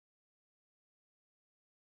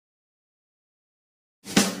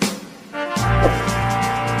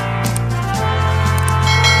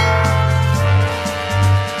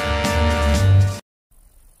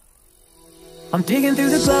I'm digging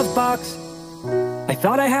through the glove box. I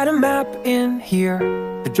thought I had a map in here.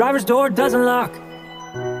 The driver's door doesn't lock.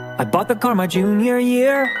 I bought the car my junior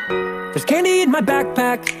year. There's candy in my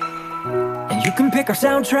backpack, and you can pick our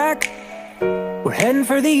soundtrack. We're heading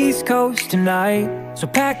for the East Coast tonight, so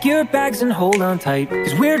pack your bags and hold on tight,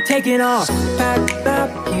 'cause we're taking off. Pack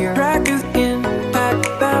up here, track is in. Pack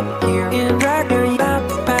up here, in. Track your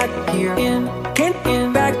backpack here, in. Get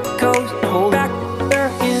in, back coast, hold back there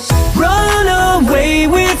in. Run away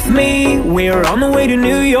with me, we're on the way to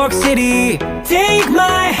New York City. Take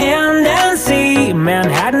my hand and see,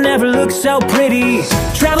 Manhattan never looks so pretty.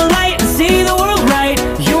 Travel light and see the world right,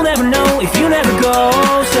 you'll never know if you never go.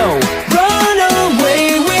 So run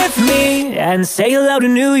away with me and say hello to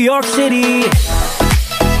New York City.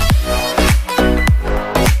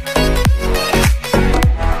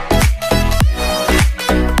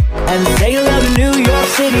 And say hello to New York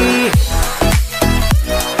City.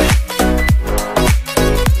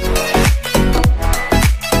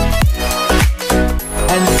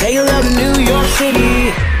 And say hello to New York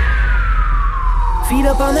City. Feet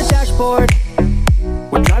up on the dashboard,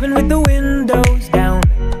 we're driving with the windows down.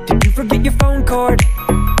 Did you forget your phone cord?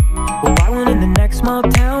 We'll buy one in the next small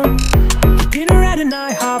town. Dinner at an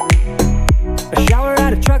IHOP, a shower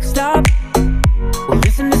at a truck stop. We'll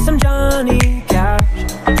listen to some Johnny Cash.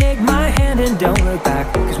 Take my hand and don't look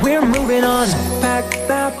back, 'cause we're moving on. Pack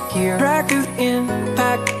up here, track is in.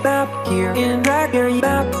 Pack up here, in. Track your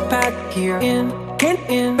backpack here, in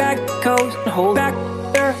back coast, hold back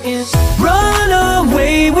there in. Run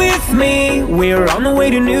away with me, we're on the way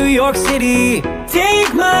to New York City.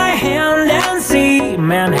 Take my hand and see,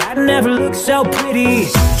 Manhattan never looks so pretty.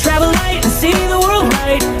 Travel light and see the world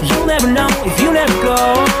right, you'll never know if you never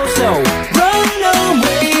go. So run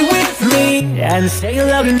away with me and say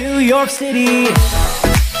hello to New York City.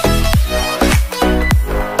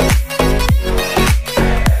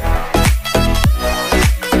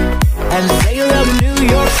 And say hello to New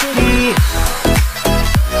York City.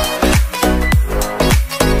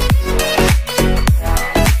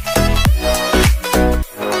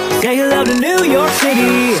 Say hello to New York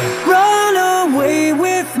City. Run away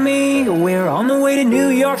with me, we're on the way to New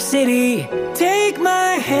York City. Take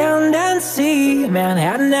my hand and see,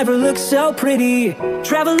 Manhattan never looks so pretty.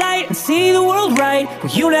 Travel light and see the world right,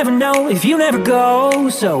 you never know if you never go.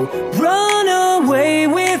 So run away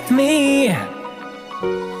with me.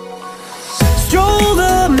 Stroll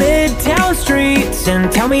the midtown streets and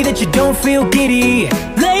tell me that you don't feel giddy.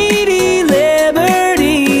 Lady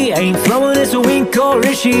Liberty ain't throwing us a wink, or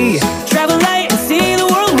is she? Travel light and see the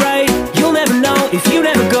world right, you'll never know if you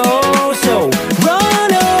never go. So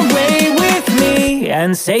run away with me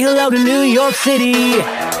and say hello to New York City.